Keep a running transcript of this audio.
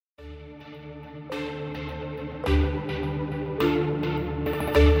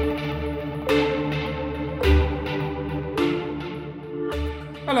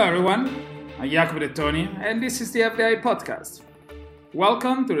everyone, I'm Jacopo Dettoni, and this is the FDI podcast.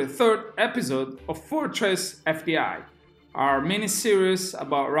 Welcome to the third episode of Fortress FDI, our mini-series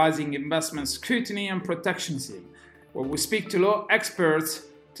about rising investment scrutiny and protectionism, where we speak to law experts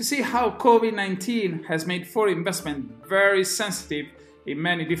to see how COVID-19 has made foreign investment very sensitive in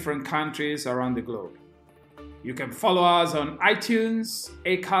many different countries around the globe. You can follow us on iTunes,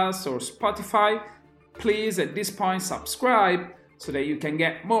 Acast, or Spotify. Please, at this point, subscribe so that you can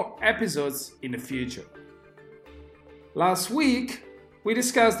get more episodes in the future. Last week, we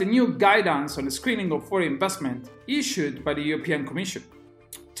discussed the new guidance on the screening of foreign investment issued by the European Commission.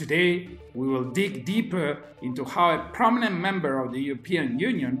 Today, we will dig deeper into how a prominent member of the European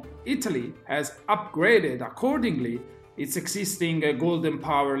Union, Italy, has upgraded accordingly its existing golden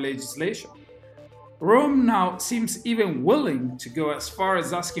power legislation. Rome now seems even willing to go as far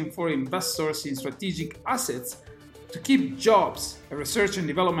as asking for investors in strategic assets to keep jobs and research and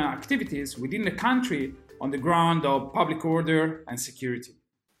development activities within the country on the ground of public order and security.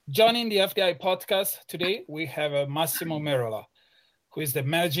 Joining the FDI podcast today, we have Massimo Merola, who is the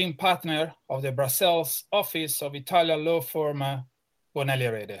managing partner of the Brussels office of Italian law firm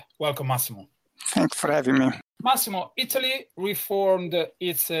Bonelli Rede. Welcome, Massimo. Thanks for having me. Massimo, Italy reformed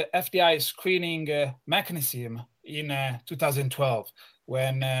its FDI screening mechanism in 2012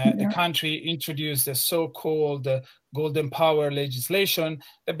 when the country introduced the so-called golden power legislation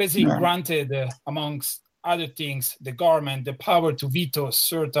that basically granted, amongst other things, the government the power to veto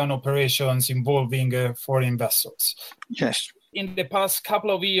certain operations involving foreign investors. Yes. In the past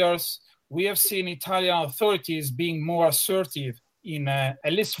couple of years, we have seen Italian authorities being more assertive in at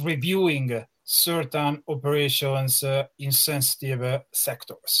least reviewing certain operations in sensitive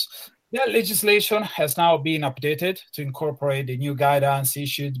sectors. The legislation has now been updated to incorporate the new guidance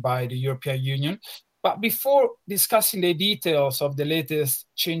issued by the European Union. But before discussing the details of the latest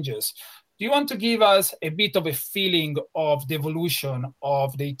changes, do you want to give us a bit of a feeling of the evolution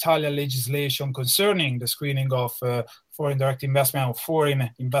of the Italian legislation concerning the screening of foreign direct investment or foreign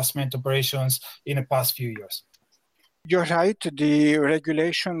investment operations in the past few years? You're right, the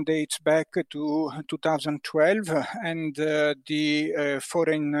regulation dates back to 2012 and the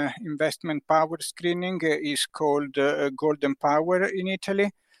foreign investment power screening is called Golden Power in Italy.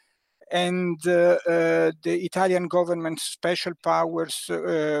 And the Italian government's special powers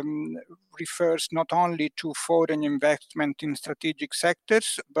refers not only to foreign investment in strategic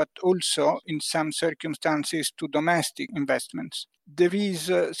sectors, but also in some circumstances to domestic investments. There is,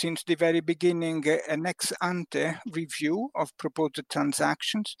 since the very beginning, an ex-ante review of proposed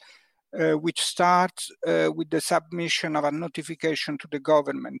transactions, which starts with the submission of a notification to the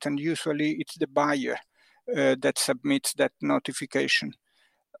government, and usually it's the buyer that submits that notification.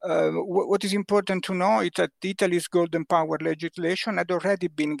 What is important to know is that Italy's golden power legislation had already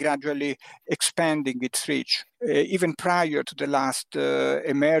been gradually expanding its reach, even prior to the last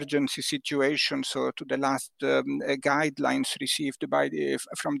emergency situation, so to the last guidelines received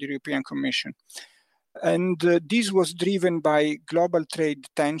from the European Commission. And this was driven by global trade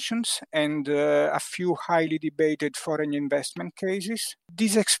tensions and a few highly debated foreign investment cases.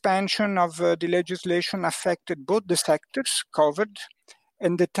 This expansion of the legislation affected both the sectors covered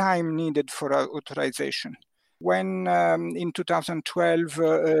and the time needed for authorization. When in 2012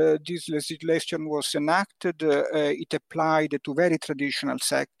 this legislation was enacted, it applied to very traditional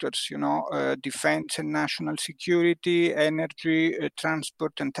sectors, defense and national security, energy,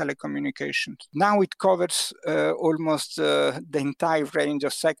 transport and telecommunications. Now it covers almost the entire range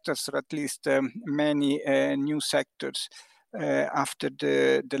of sectors, or at least many new sectors. After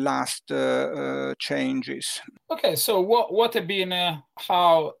the last changes. Okay, so what have been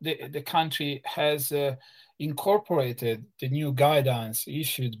how the country has incorporated the new guidance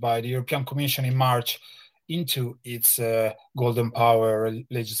issued by the European Commission in March into its golden power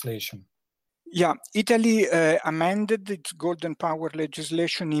legislation? Yeah, Italy amended its golden power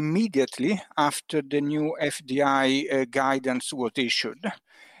legislation immediately after the new FDI guidance was issued.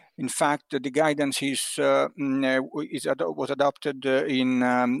 In fact, the guidance was adopted in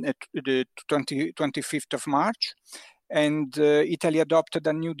the 25th of March, and Italy adopted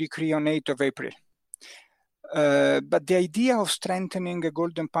a new decree on 8th of April. But the idea of strengthening a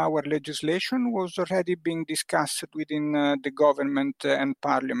golden power legislation was already being discussed within the government and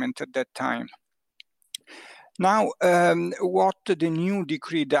parliament at that time. Now, what the new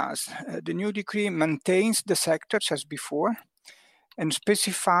decree does? The new decree maintains the sectors as before, and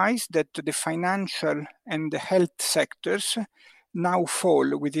specifies that the financial and the health sectors now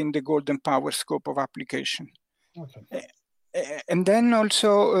fall within the golden power scope of application. Okay. And then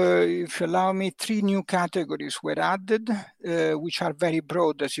also, if you allow me, 3 new categories were added, which are very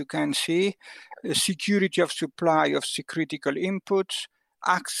broad, as you can see. Security of supply of critical inputs,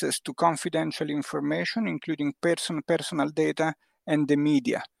 access to confidential information, including personal data, and the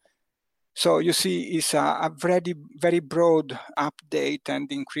media. So you see, it's a very, very broad update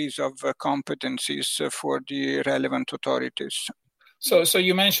and increase of competencies for the relevant authorities. So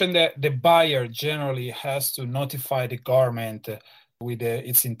you mentioned that the buyer generally has to notify the government with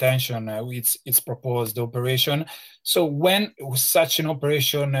its intention, with its proposed operation. So when such an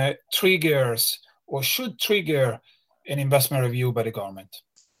operation triggers or should trigger an investment review by the government?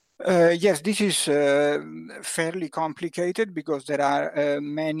 Yes, this is fairly complicated because there are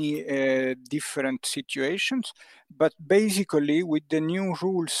many different situations. But basically, with the new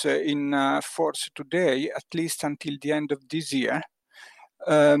rules in force today, at least until the end of this year,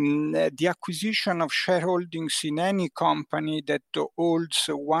 the acquisition of shareholdings in any company that holds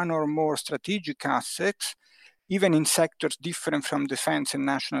one or more strategic assets, even in sectors different from defense and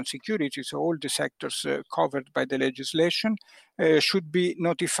national security, so all the sectors covered by the legislation, should be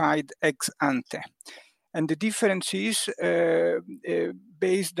notified ex ante. And the difference is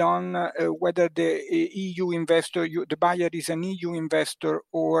based on whether the EU investor, the buyer is an EU investor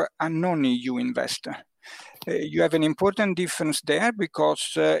or a non-EU investor. You have an important difference there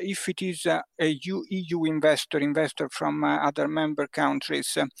because if it is a EU investor from other member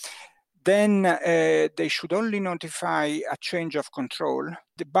countries, then they should only notify a change of control.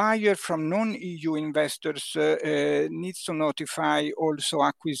 The buyer from non-EU investors needs to notify also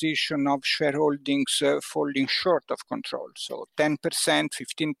acquisition of shareholdings falling short of control. So 10%,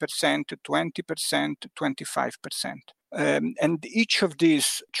 15%, 20%, 25%. And each of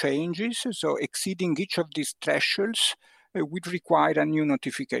these changes, so exceeding each of these thresholds, would require a new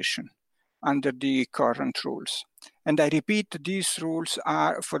notification under the current rules. And I repeat, these rules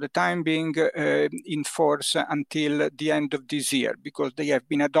are for the time being in force until the end of this year because they have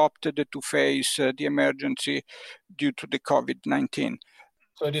been adopted to face the emergency due to the COVID-19.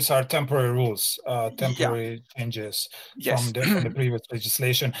 So these are temporary rules, temporary changes from the previous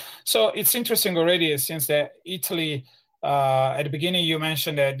legislation. So it's interesting already since that Italy, at the beginning you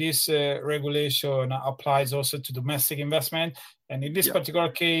mentioned that this regulation applies also to domestic investment. And in this particular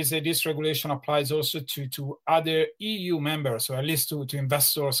case, this regulation applies also to other EU members, or at least to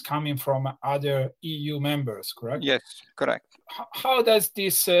investors coming from other EU members, correct? Yes, correct. How does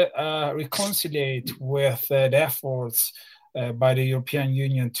this reconcile with the efforts by the European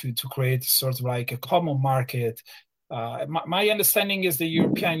Union to create sort of like a common market? My understanding is the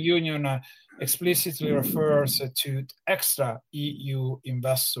European Union explicitly refers to extra EU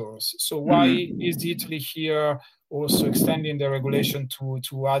investors. So why is Italy here also extending the regulation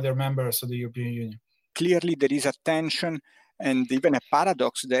to other members of the European Union? Clearly, there is a tension and even a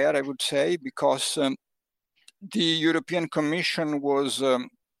paradox there, I would say, because the European Commission was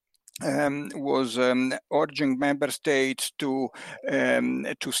urging member states to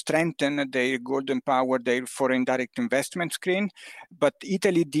strengthen their golden power, their foreign direct investment screen, but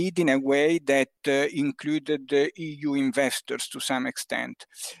Italy did in a way that included EU investors to some extent.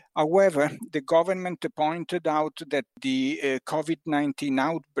 However, the government pointed out that the COVID-19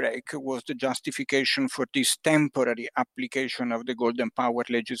 outbreak was the justification for this temporary application of the golden power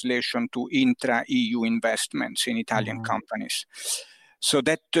legislation to intra-EU investments in Italian companies. So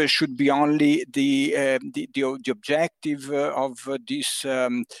that should be only the objective of this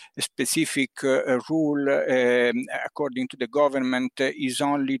specific rule, according to the government, is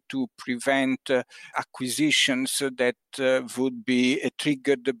only to prevent acquisitions that would be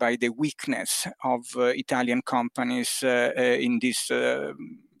triggered by the weakness of Italian companies in this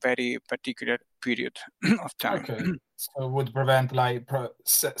very particular period of time. Okay, so it would prevent like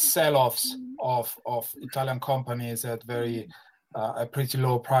sell-offs of Italian companies at pretty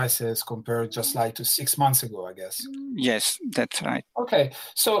low prices compared just like to 6 months ago, I guess. Yes, that's right. Okay,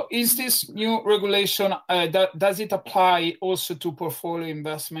 so is this new regulation, does it apply also to portfolio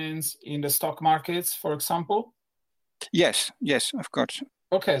investments in the stock markets, for example? Yes, of course.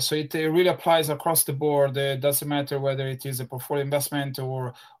 Okay, so it really applies across the board. It doesn't matter whether it is a portfolio investment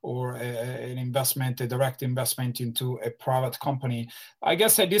or an investment, a direct investment into a private company. I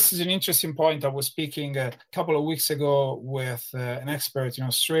guess this is an interesting point. I was speaking a couple of weeks ago with an expert in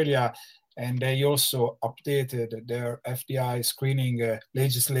Australia, and they also updated their FDI screening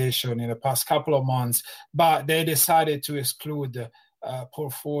legislation in the past couple of months, but they decided to exclude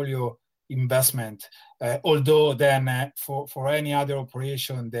portfolio investment, although then for any other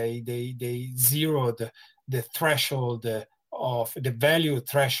operation they zeroed the threshold of the value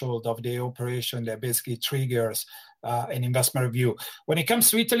threshold of the operation that basically triggers an investment review. When it comes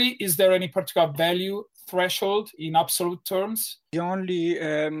to Italy, is there any particular value threshold in absolute terms? The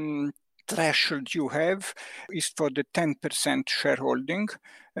only threshold you have is for the 10% shareholding.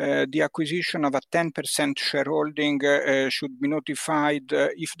 The acquisition of a 10% shareholding should be notified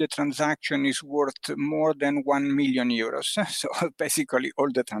if the transaction is worth more than 1 million euros. So basically all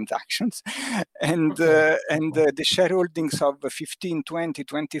the transactions. And the shareholdings of 15, 20,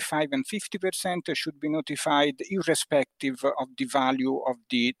 25 and 50% should be notified irrespective of the value of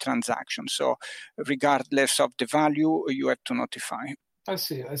the transaction. So regardless of the value, you have to notify. I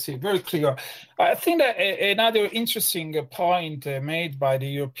see. Very clear. I think that another interesting point made by the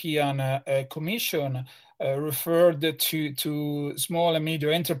European Commission referred to small and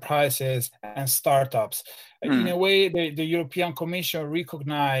medium enterprises and startups. In a way, the European Commission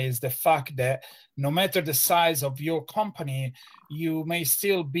recognized the fact that no matter the size of your company, you may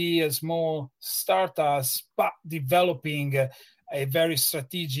still be a small startup, but developing a very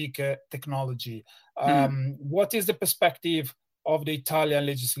strategic technology. What is the perspective of the Italian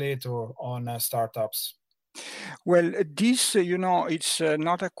legislator on startups? Well, this, it's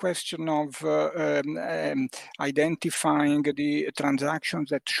not a question of identifying the transactions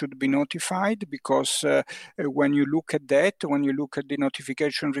that should be notified, because when you look at the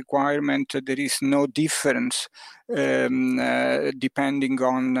notification requirement, there is no difference depending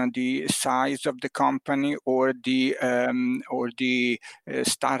on the size of the company or the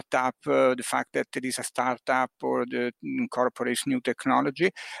startup, the fact that there is a startup or the incorporates new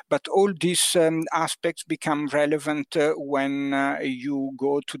technology. But all these aspects become relevant when you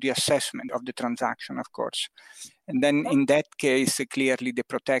go to the assessment of the transaction, of course. And then in that case, clearly the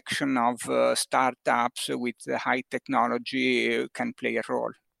protection of startups with high technology can play a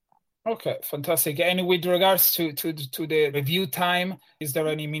role. Okay, fantastic. And with regards to the review time, is there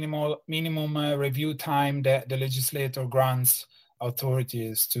any minimum review time that the legislator grants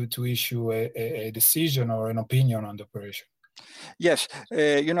authorities to issue a decision or an opinion on the operation? Yes,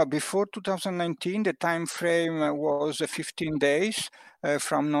 before 2019, the time frame was 15 days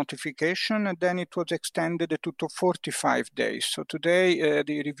from notification, and then it was extended to 45 days. So today,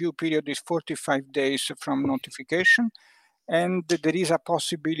 the review period is 45 days from notification. And there is a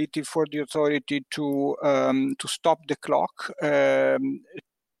possibility for the authority to stop the clock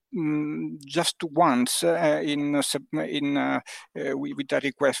just once with a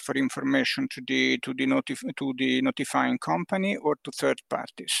request for information to the notifying company or to third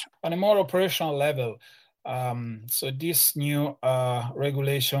parties. On a more operational level, so this new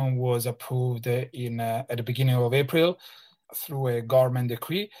regulation was approved at the beginning of April through a government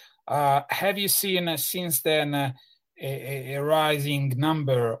decree. Have you seen since then a rising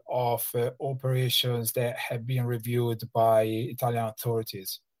number of operations that have been reviewed by Italian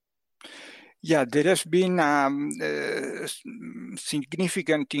authorities? Yeah, there has been a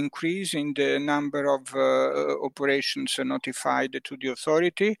significant increase in the number of operations notified to the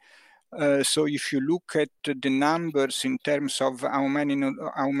authority. So if you look at the numbers in terms of how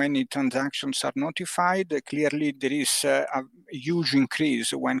many transactions are notified, clearly there is a huge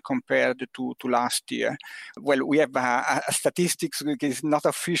increase when compared to last year. Well, we have a statistics which is not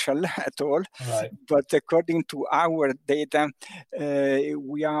official at all, right, but according to our data,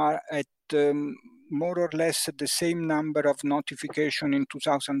 we are at more or less the same number of notification in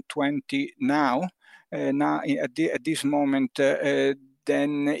 2020 now at this moment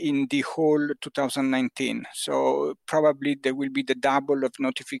than in the whole 2019. So probably there will be the double of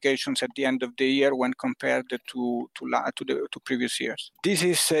notifications at the end of the year when compared to previous years. This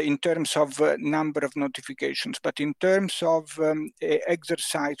is in terms of number of notifications, but in terms of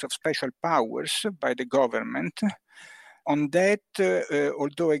exercise of special powers by the government, on that,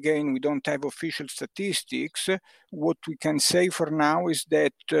 although again we don't have official statistics, what we can say for now is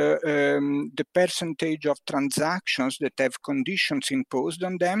that the percentage of transactions that have conditions imposed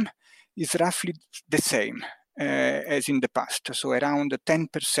on them is roughly the same as in the past. So around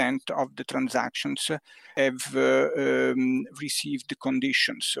 10% of the transactions have received the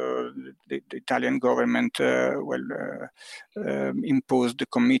conditions. The Italian government imposed the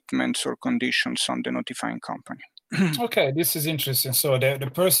commitments or conditions on the notifying company. Okay, this is interesting. So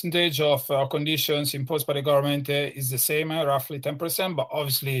the percentage of conditions imposed by the government is the same, roughly 10%, but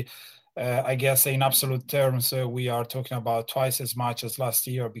obviously, I guess in absolute terms, we are talking about twice as much as last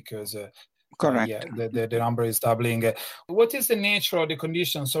year because correct. The number is doubling. What is the nature of the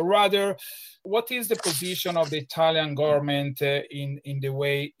conditions? So rather, what is the position of the Italian government in the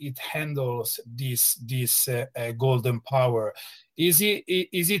way it handles this golden power? Is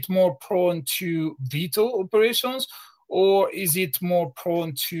it more prone to veto operations, or is it more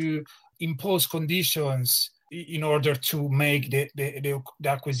prone to impose conditions in order to make the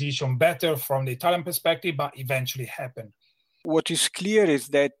acquisition better from the Italian perspective, but eventually happened? What is clear is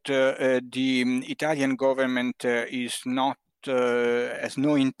that the Italian government has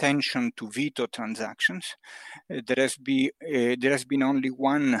no intention to veto transactions. There has been only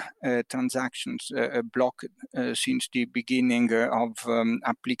one transaction blocked since the beginning of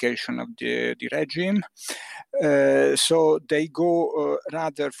application of the regime. So they go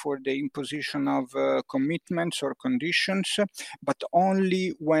rather for the imposition of commitments or conditions, but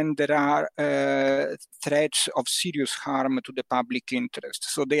only when there are threats of serious harm to the public interest.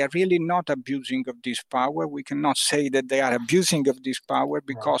 So they are really not abusing of this power. We cannot say that they are abusing of this power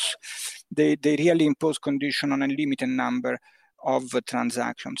because they really impose conditions on a limited number of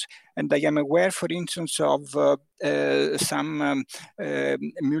transactions. And I am aware, for instance, of some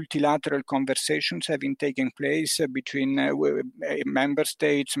multilateral conversations having taken place between member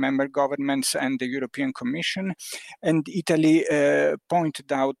states, member governments, and the European Commission. And Italy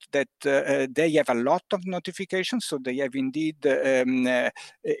pointed out that they have a lot of notifications, so they have indeed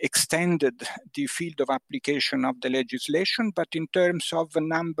extended the field of application of the legislation, but in terms of a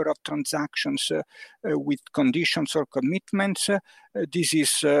number of transactions with conditions or commitments, this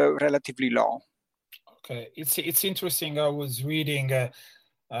is relatively low. Okay, it's interesting. I was reading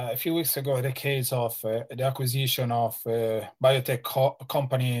a few weeks ago the case of the acquisition of a biotech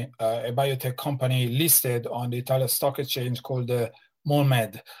company listed on the Italian stock exchange called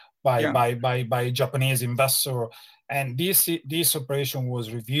Molmed by a Japanese investor, and this operation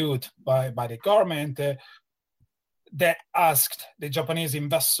was reviewed by the government. That asked the Japanese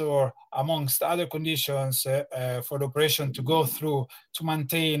investor, amongst other conditions, for the operation to go through to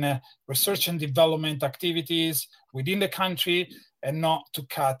maintain research and development activities within the country and not to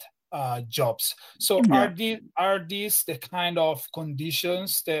cut jobs. So are these the kind of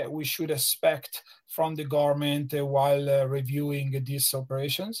conditions that we should expect from the government while reviewing these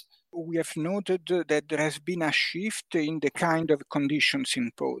operations? We have noted that there has been a shift in the kind of conditions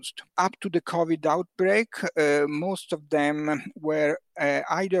imposed. Up to the COVID outbreak, most of them were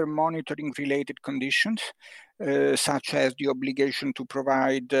either monitoring-related conditions, such as the obligation to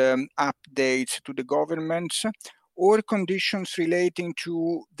provide updates to the governments, or conditions relating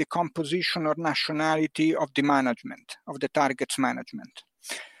to the composition or nationality of the management, of the target's management.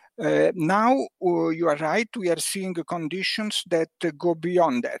 Now, you are right, we are seeing conditions that go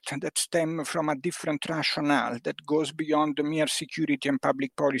beyond that stem from a different rationale, that goes beyond the mere security and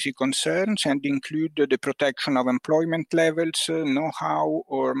public policy concerns and include the protection of employment levels, know-how,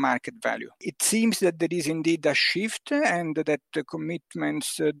 or market value. It seems that there is indeed a shift and that the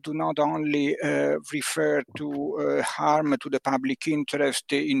commitments do not only refer to harm to the public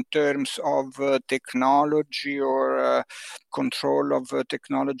interest in terms of technology or control of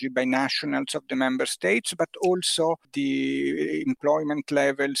technology by nationals of the member states, but also the employment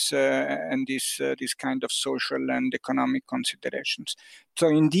levels and this kind of social and economic considerations. So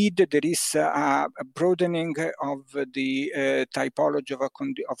indeed, there is a broadening of the typology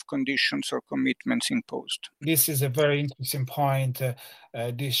of conditions or commitments imposed. This is a very interesting point,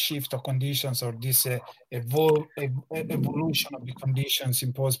 this shift of conditions or this evolution of the conditions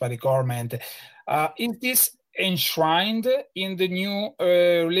imposed by the government. Is this enshrined in the new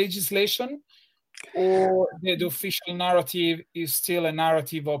legislation, or the official narrative is still a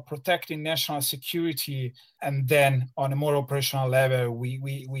narrative of protecting national security, and then on a more operational level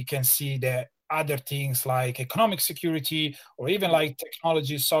we can see that other things like economic security or even like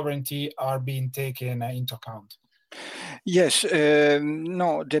technology sovereignty are being taken into account? Yes,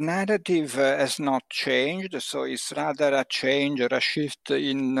 no, the narrative has not changed, so it's rather a change or a shift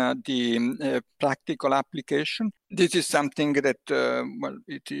in the practical application. This is something that,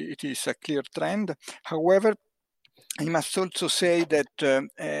 it is a clear trend. However, I must also say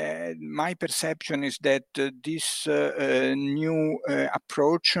that my perception is that this new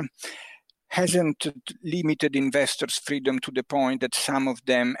approach hasn't limited investors' freedom to the point that some of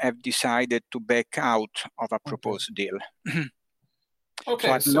them have decided to back out of a proposed deal.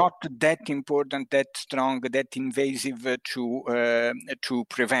 Okay, so not that important, that strong, that invasive to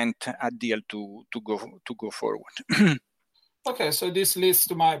prevent a deal to go forward. Okay, so this leads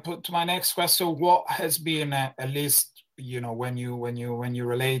to my next question. What has been at least when you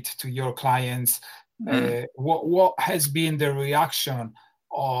relate to your clients, what has been the reaction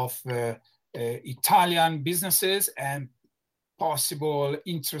of Italian businesses and possible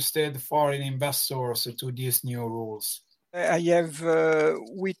interested foreign investors to these new rules? I have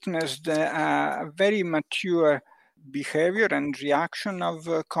witnessed a very mature behavior and reaction of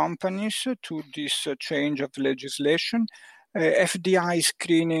companies to this change of legislation. FDI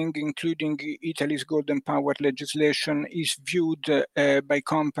screening, including Italy's Golden Power legislation, is viewed by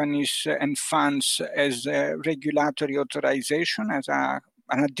companies and funds as a regulatory authorization, as an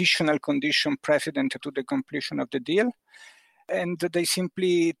additional condition precedent to the completion of the deal. And they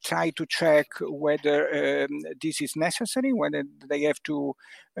simply try to check whether this is necessary, whether they have to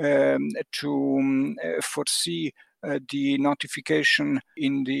foresee the notification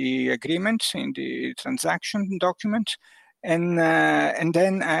in the agreements, in the transaction document. And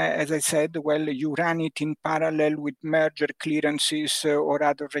then, as I said, well, you run it in parallel with merger clearances or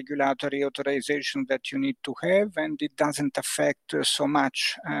other regulatory authorization that you need to have, and it doesn't affect so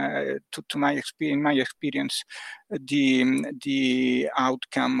much, to my experience, the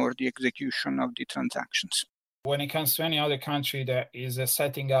outcome or the execution of the transactions. When it comes to any other country that is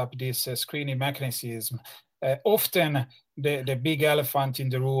setting up this screening mechanism, often the big elephant in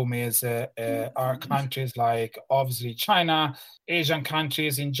the room is are countries like obviously China, Asian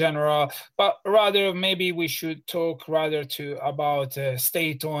countries in general, but rather maybe we should talk rather about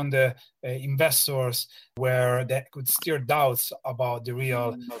state-owned investors where that could steer doubts about the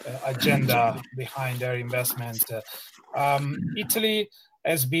real agenda behind their investments. Italy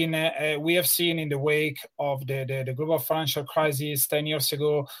has been, we have seen in the wake of the global financial crisis 10 years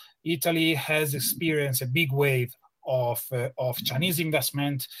ago, Italy has experienced a big wave of Chinese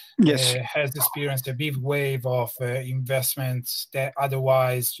investment, yes. Has experienced a big wave of investments that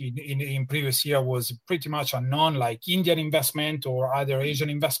otherwise in previous year was pretty much unknown, like Indian investment or other Asian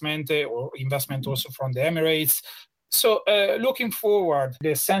investment or investment also from the Emirates. So looking forward,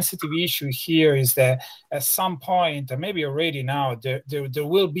 the sensitive issue here is that at some point, maybe already now, there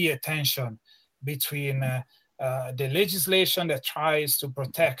will be a tension between the legislation that tries to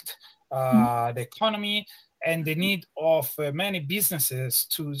protect the economy and the need of many businesses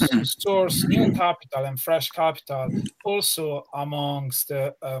to source new capital and fresh capital also amongst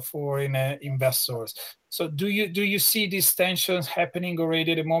foreign investors. So do you see these tensions happening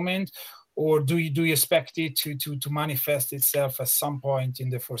already at the moment? Or do you expect it to manifest itself at some point in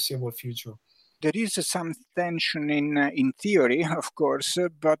the foreseeable future? There is some tension in theory, of course,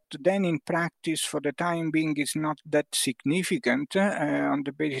 but then in practice, for the time being, is not that significant on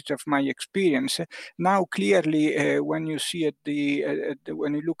the basis of my experience. Now, clearly, when you see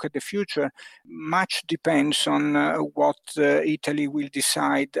when you look at the future, much depends on what Italy will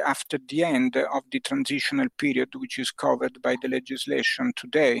decide after the end of the transitional period, which is covered by the legislation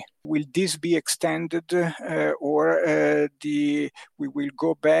today. Will this be extended, or we will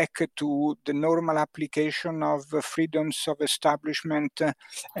go back to the normal application of freedoms of establishment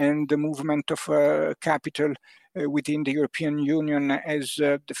and the movement of capital within the European Union as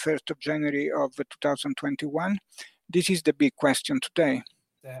the 1st of January of 2021? This is the big question today.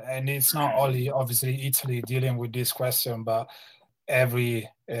 And it's not only, obviously, Italy dealing with this question, but every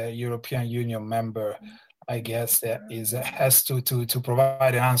European Union member, I guess, that has to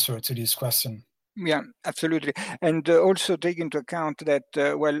provide an answer to this question. Yeah, absolutely. And also take into account that,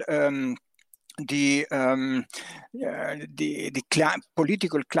 the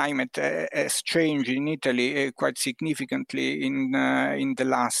political climate has changed in Italy quite significantly in the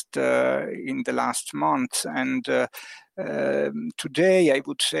last months, and today I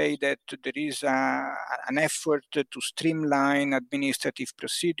would say that there is an effort to streamline administrative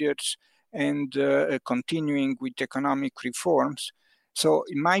procedures and continuing with economic reforms. So,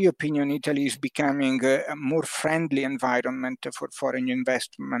 in my opinion, Italy is becoming a more friendly environment for foreign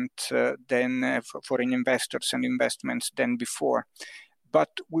investment than for foreign investors and investments than before. But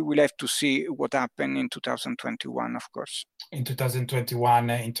we will have to see what happens in 2021, of course. In 2021,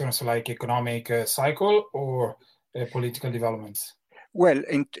 in terms of like economic cycle or political developments? Well,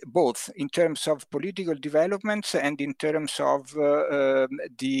 both in terms of political developments and in terms of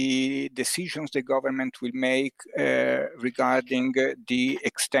the decisions the government will make regarding the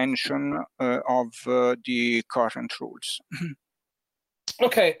extension of the current rules.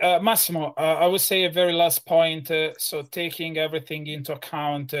 Okay, Massimo, I would say a very last point. So taking everything into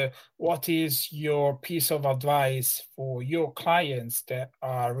account, what is your piece of advice for your clients that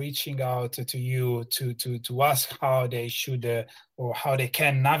are reaching out to you to ask how they should or how they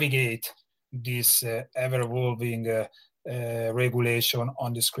can navigate this ever-evolving regulation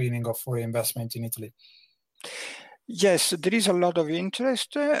on the screening of foreign investment in Italy? Yes, there is a lot of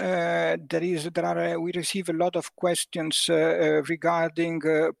interest. We receive a lot of questions regarding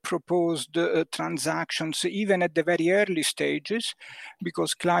proposed transactions, even at the very early stages,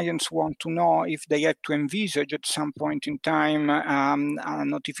 because clients want to know if they have to envisage at some point in time a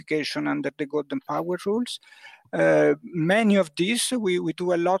notification under the Golden Power rules. Many of these, we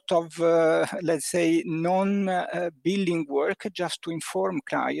do a lot of, let's say, non-billing work just to inform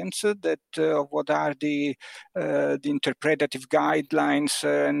clients that what are the interpretative guidelines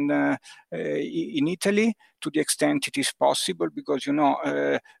and in Italy, to the extent it is possible, because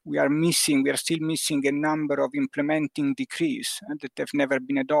we are still missing a number of implementing decrees that have never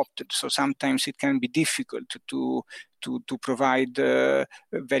been adopted. So sometimes it can be difficult to provide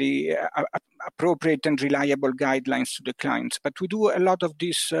very appropriate and reliable guidelines to the clients. But we do a lot of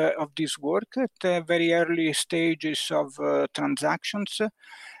this work at very early stages of transactions.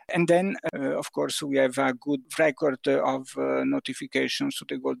 And then, of course, we have a good record of notifications to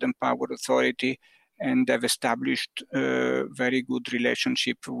the Golden Power Authority, and have established a very good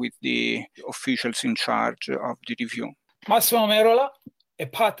relationship with the officials in charge of the review. Massimo Merola, a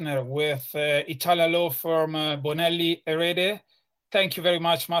partner with Italian law firm Bonelli Erede. Thank you very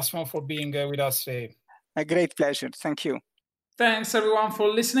much, Massimo, for being with us today. A great pleasure. Thank you. Thanks, everyone, for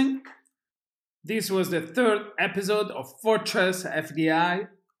listening. This was the third episode of Fortress FDI,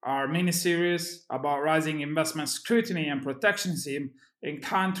 our mini-series about rising investment scrutiny and protectionism in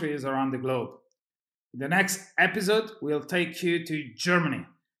countries around the globe. In the next episode, we'll take you to Germany,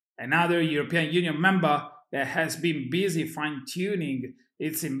 another European Union member that has been busy fine-tuning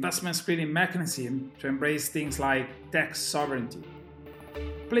its investment screening mechanism to embrace things like tax sovereignty.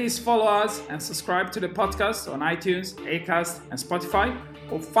 Please follow us and subscribe to the podcast on iTunes, Acast, and Spotify,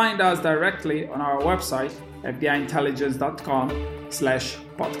 or find us directly on our website,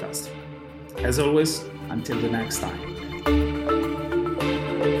 fdiintelligence.com/podcast. As always, until the next time.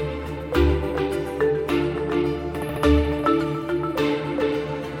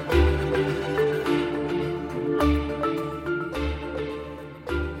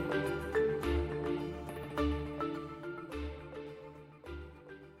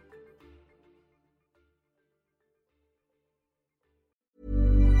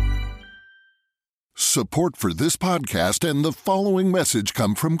 Support for this podcast and the following message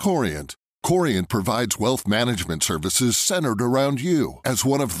come from Corient. Corient provides wealth management services centered around you. As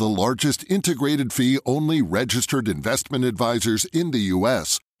one of the largest integrated fee-only registered investment advisors in the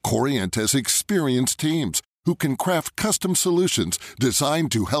U.S., Corient has experienced teams who can craft custom solutions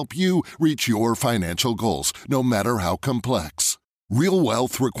designed to help you reach your financial goals, no matter how complex. Real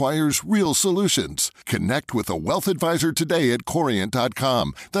wealth requires real solutions. Connect with a wealth advisor today at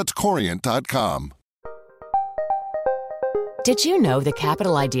Corient.com. That's Corient.com. Did you know the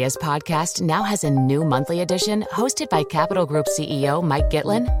Capital Ideas podcast now has a new monthly edition hosted by Capital Group CEO Mike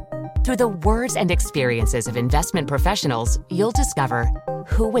Gitlin? Through the words and experiences of investment professionals, you'll discover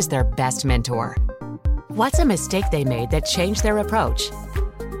who was their best mentor, what's a mistake they made that changed their approach,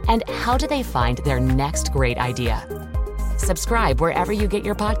 and how do they find their next great idea. Subscribe wherever you get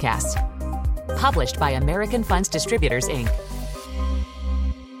your podcasts. Published by American Funds Distributors, Inc.